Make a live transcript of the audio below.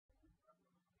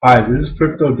Hi, this is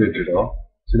Cryptodigital.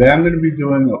 Today I'm going to be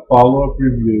doing a follow-up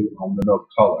review on the Nook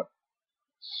color.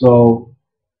 So,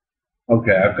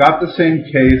 okay, I've got the same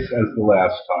case as the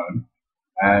last time,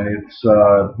 and it's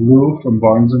blue from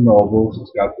Barnes& Nobles.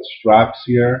 It's got the straps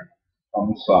here on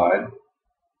the side.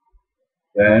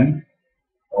 Then,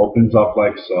 opens up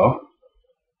like so.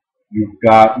 You've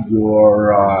got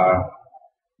your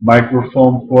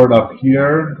microphone port up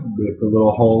here with the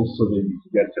little holes so that you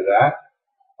can get to that.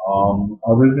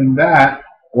 Other than that,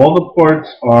 all the ports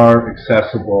are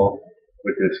accessible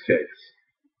with this case.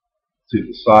 See,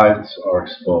 the sides are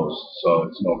exposed, so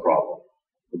it's no problem.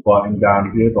 The button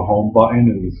down here, the home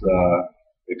button, is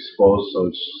exposed, so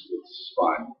it's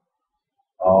fine.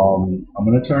 I'm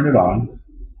going to turn it on.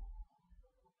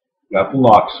 Got the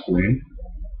lock screen,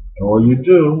 and all you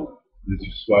do is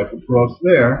you swipe across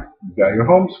there. You've got your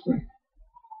home screen.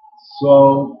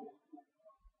 So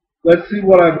let's see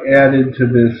what I've added to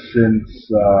this since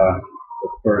the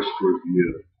first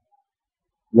review.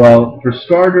 Well, for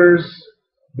starters,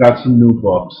 got some new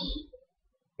books.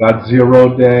 Got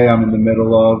Zero Day I'm in the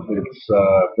middle of. It's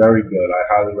very good. I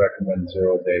highly recommend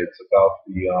Zero Day. It's about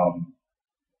the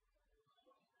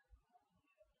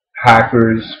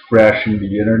hackers crashing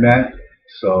the internet.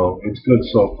 So it's good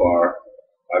so far.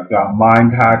 I've got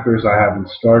Mind Hackers I haven't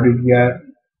started yet.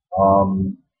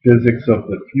 Physics of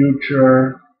the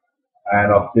Future.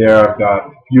 And up there I've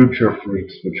got Future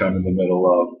Freaks, which I'm in the middle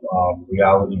of.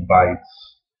 Reality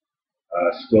Bites.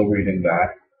 Still reading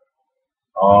that.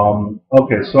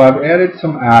 Okay, so I've added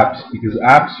some apps because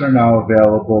apps are now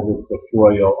available with the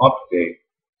Froyo update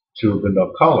to the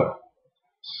Nook color.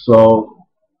 So,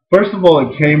 first of all,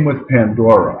 it came with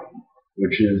Pandora,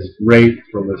 which is great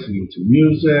for listening to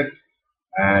music,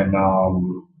 and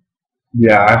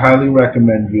yeah, I highly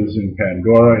recommend using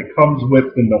Pandora. It comes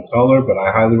with the Nook color, but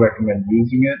I highly recommend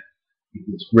using it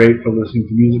because it's great for listening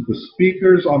to music. The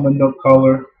speakers on the Nook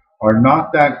color are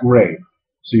not that great.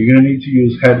 So you're going to need to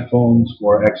use headphones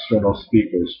or external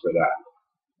speakers for that.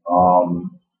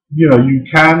 You know, you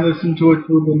can listen to it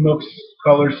through the Nook's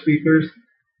color speakers,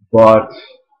 but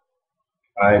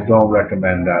I don't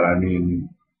recommend that. I mean,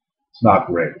 it's not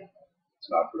great. It's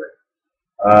not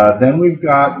great. Then we've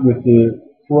got, with the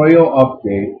Froyo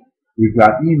update, we've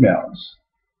got emails.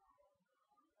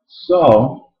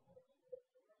 So,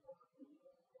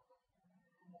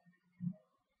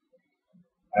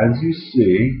 as you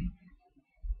see,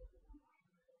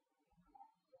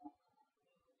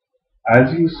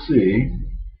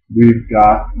 we've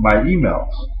got my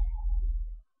emails,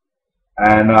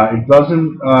 and it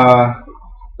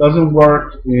doesn't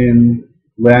work in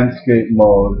landscape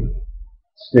mode.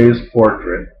 Stays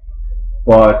portrait,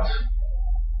 but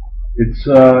it's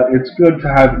good to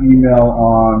have email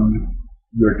on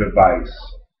your device.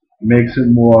 It makes it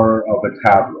more of a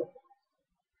tablet,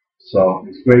 so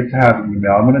it's great to have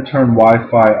email. I'm going to turn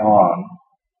Wi-Fi on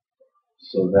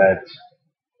so that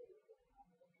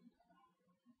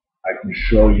I can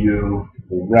show you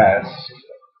the rest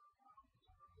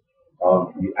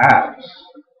of the apps.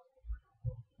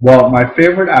 Well, my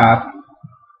favorite app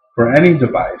for any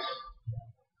device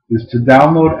is to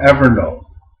download Evernote,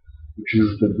 which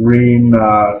is the green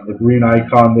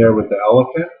icon there with the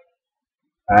elephant,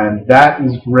 and that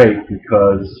is great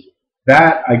because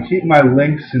that I keep my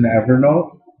links in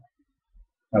Evernote,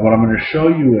 and what I'm going to show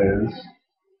you is,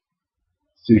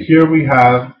 see, here we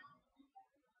have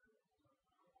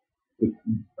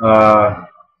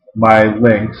my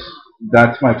links.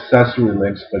 That's my accessory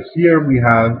links, but here we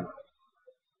have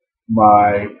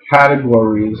my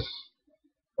categories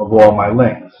of all my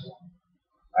links,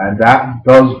 and that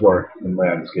does work in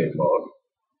landscape mode.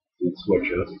 It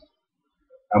switches,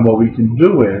 and what we can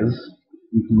do is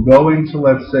we can go into,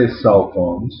 let's say, cell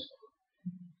phones,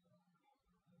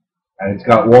 and it's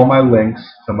got all my links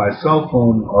to my cell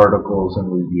phone articles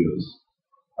and reviews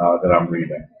that I'm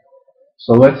reading.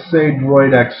 So let's say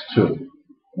Droid X2. I'm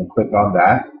going to click on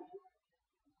that,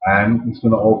 and it's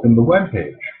going to open the web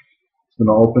page. It's going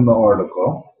to open the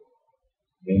article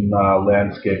in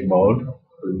landscape mode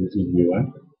for easy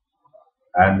viewing,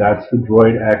 and that's the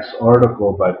Droid X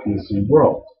article by PC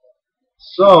World.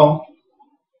 So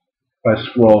if I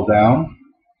scroll down,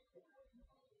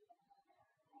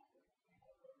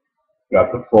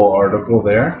 got the full article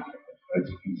there, as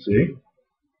you can see,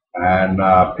 and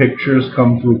pictures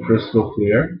come through crystal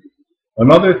clear.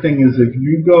 Another thing is if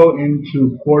you go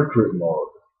into portrait mode,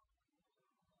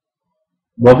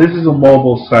 well, this is a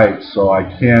mobile site, so I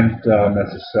can't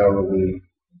necessarily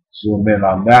zoom in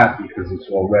on that because it's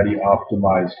already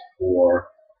optimized for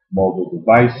mobile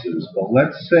devices. But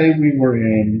let's say we were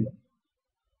in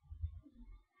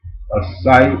a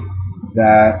site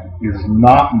that is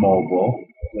not mobile,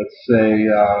 let's say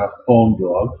phone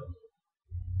dog,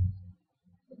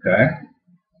 okay,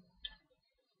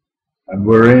 and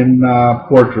we're in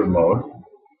portrait mode.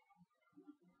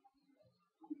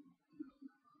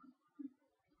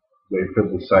 Wait for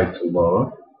the site to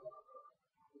load.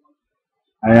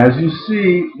 And as you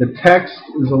see, the text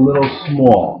is a little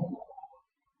small.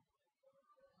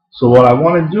 So what I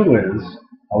want to do is,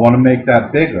 I want to make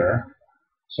that bigger.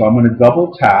 So I'm going to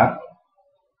double tap.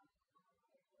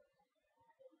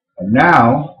 And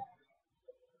now,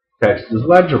 text is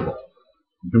legible.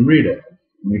 You can read it.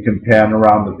 And you can pan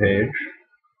around the page,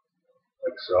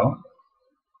 like so.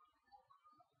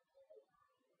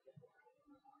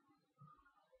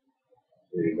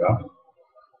 There you go.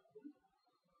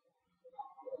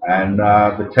 And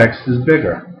the text is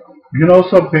bigger. You can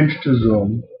also pinch to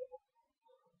zoom.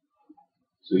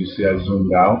 So you see I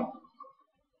zoomed out.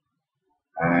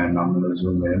 And I'm going to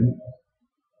zoom in,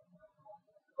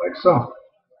 like so.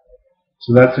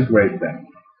 So that's a great thing.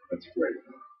 That's a great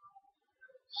thing.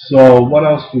 So what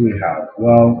else do we have?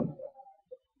 Well,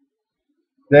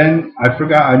 then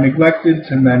I neglected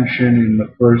to mention in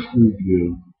the first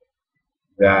review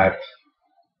that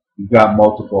you've got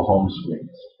multiple home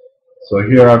screens. So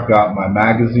here I've got my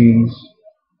magazines.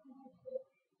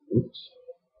 Oops.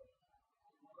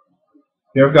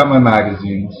 Here I've got my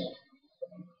magazines.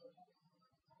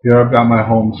 Here I've got my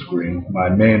home screen, my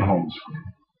main home screen.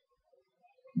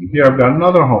 And here I've got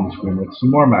another home screen with some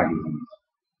more magazines.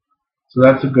 So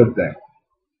that's a good thing.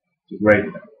 It's a great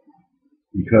thing.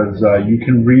 Because you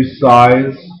can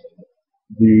resize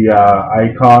the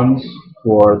icons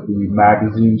for the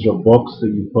magazines or books that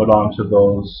you put onto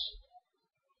those,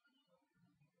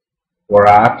 or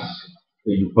apps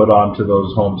that you put onto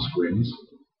those home screens.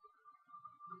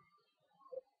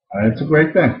 And it's a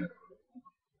great thing.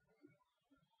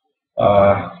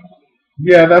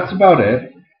 Yeah, that's about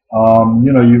it.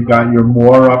 You know, you've got your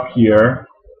more up here,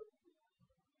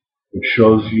 which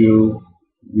shows you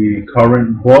the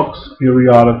current books,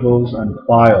 periodicals, and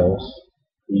files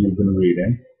that you've been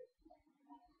reading.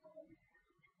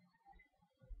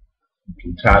 You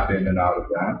can tap in and out of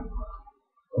that.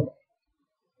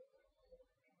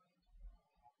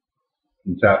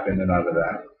 You can tap in and out of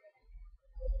that.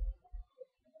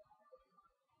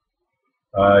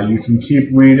 You can keep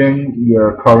reading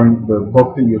the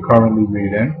book that you're currently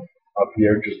reading up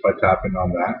here just by tapping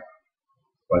on that.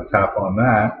 If I tap on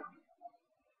that,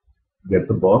 you get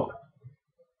the book.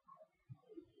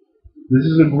 This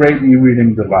is a great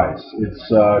e-reading device. It's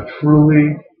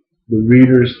truly the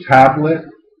reader's tablet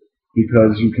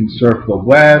because you can surf the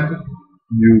web,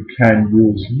 you can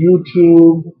use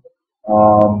YouTube.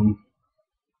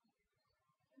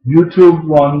 YouTube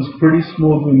runs pretty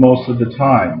smoothly most of the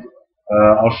time.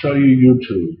 I'll show you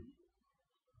YouTube.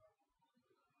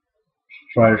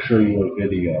 Try to show you a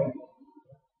video.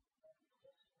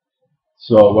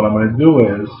 So what I'm going to do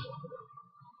is,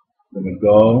 I'm going to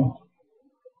go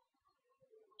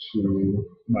to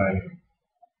my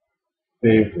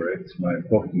favorites, my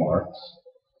bookmarks.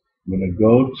 I'm going to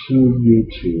go to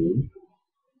YouTube.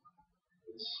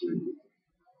 Let's see.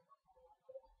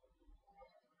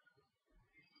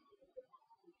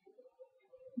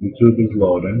 YouTube is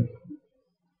loading.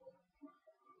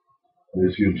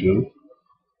 There's YouTube.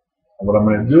 And what I'm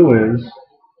going to do is,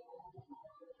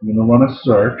 I'm going to run a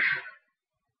search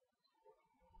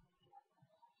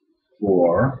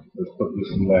for, let's put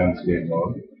this in landscape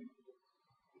mode.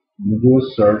 I'm going to do a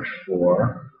search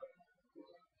for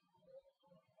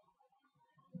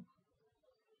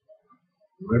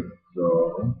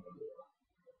Cryptodigital.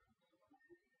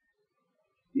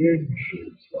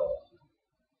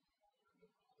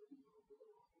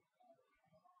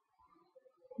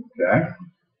 Okay.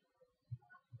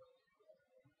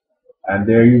 And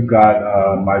there you've got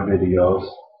my videos.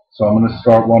 So I'm going to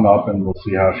start one up and we'll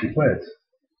see how she plays.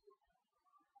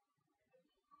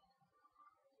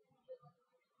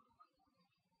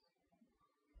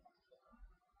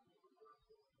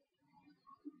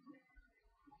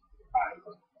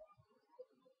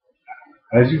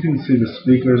 As you can see, the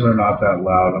speakers are not that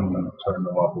loud. I'm going to turn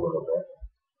them up a little bit.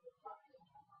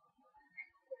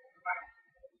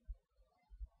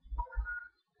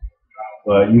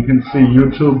 But you can see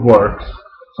YouTube works.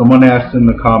 Someone asked in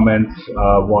the comments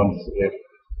once if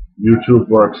YouTube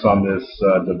works on this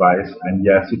device, and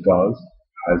yes, it does,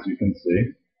 as you can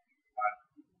see.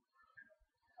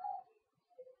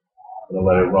 I'm going to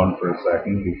let it run for a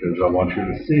second because I want you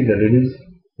to see that it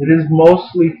is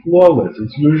mostly flawless.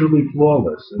 It's usually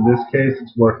flawless. In this case,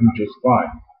 it's working just fine.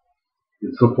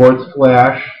 It supports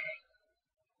Flash,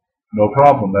 no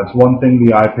problem. That's one thing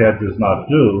the iPad does not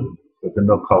do. that the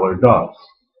Nook color does.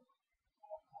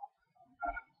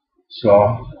 So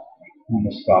I'm going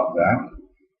to stop that.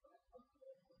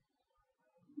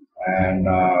 And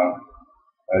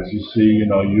as you see,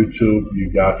 YouTube,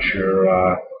 you got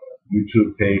your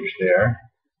YouTube page there.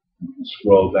 You can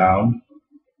scroll down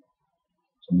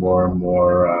to more and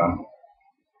more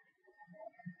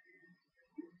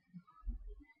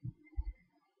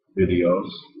videos.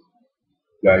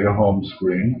 You got your home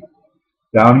screen.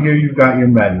 Down here you've got your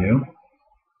menu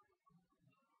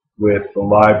with the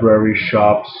library,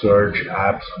 shop, search,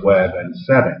 apps, web, and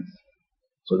settings.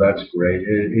 So that's great.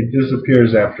 It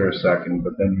disappears after a second,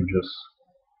 but then you just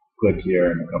click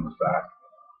here and it comes back.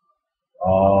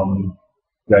 You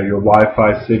got your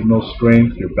Wi-Fi signal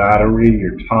strength, your battery,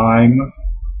 your time,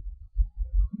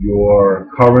 your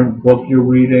current book you're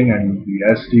reading, and the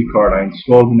SD card. I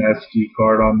installed an SD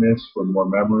card on this for more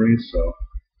memory, so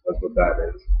that's what that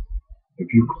is.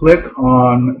 If you click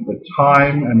on the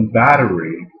time and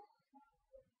battery,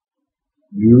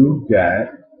 you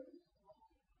get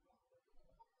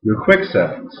your quick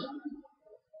settings.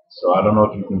 So I don't know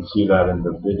if you can see that in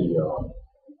the video,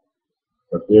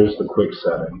 but there's the quick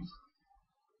settings.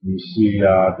 You see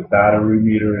the battery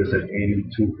meter is at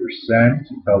 82%.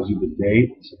 It tells you the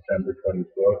date, September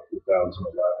 24th,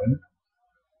 2011.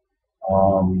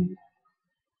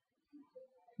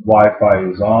 Wi-Fi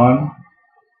is on.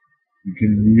 You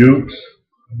can mute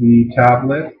the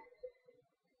tablet.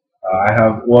 I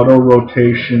have auto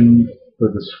rotation for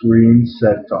the screen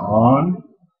set to on,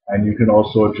 and you can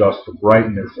also adjust the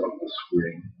brightness of the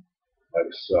screen,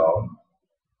 like so.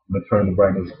 I'm going to turn the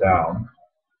brightness down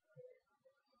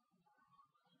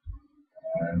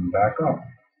and back up.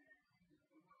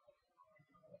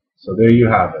 So there you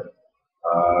have it.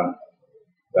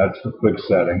 That's the quick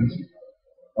settings.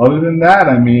 Other than that,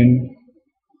 I mean,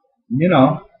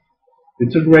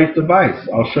 it's a great device.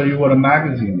 I'll show you what a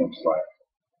magazine looks like.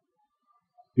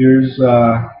 Here's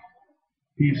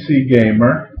PC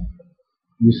Gamer.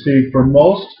 You see, for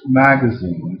most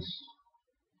magazines,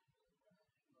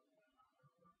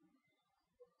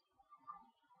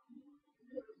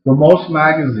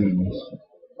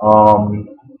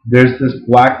 there's this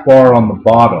black bar on the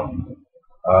bottom.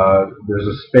 There's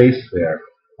a space there.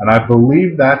 And I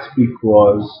believe that's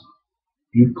because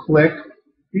you click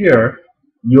here,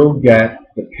 you'll get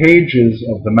the pages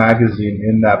of the magazine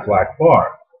in that black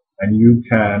bar. And you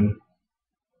can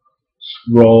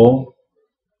scroll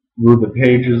through the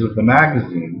pages of the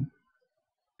magazine,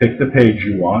 pick the page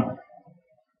you want,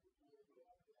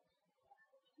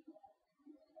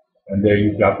 and there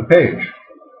you've got the page.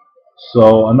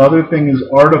 So another thing is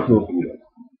article view.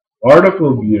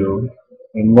 Article view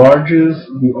enlarges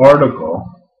the article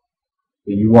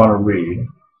that you want to read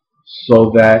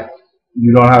so that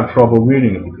you don't have trouble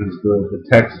reading it because the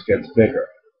text gets bigger.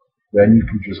 Then you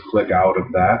can just click out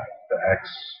of that, the X,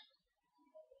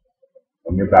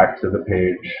 and you're back to the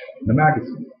page in the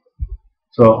magazine.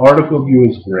 So article view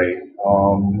is great.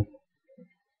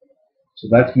 So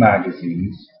that's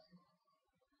magazines.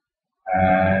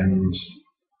 And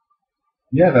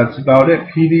yeah, that's about it.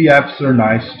 PDFs are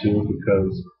nice too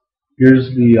because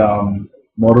here's the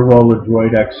Motorola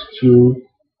Droid X2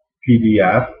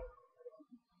 PDF,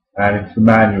 and it's the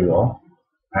manual,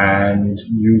 and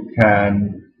you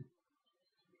can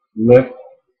flip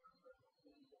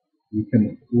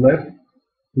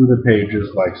through the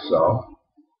pages like so.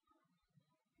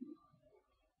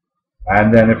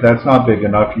 And then if that's not big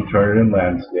enough, you turn it in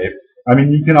landscape. I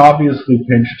mean, you can obviously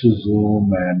pinch to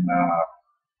zoom and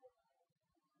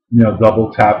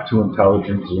double tap to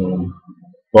intelligent zoom,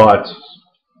 but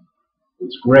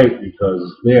it's great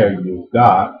because there you've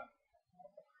got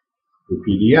the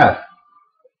PDF.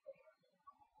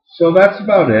 So that's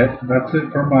about it. That's it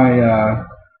for my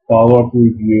follow-up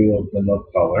review of the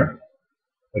Nook color.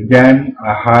 Again,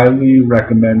 I highly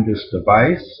recommend this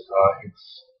device.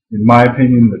 It's, in my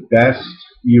opinion, the best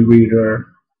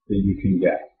e-reader that you can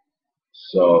get.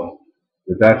 So,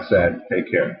 with that said, take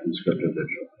care. This is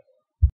Cryptodigital.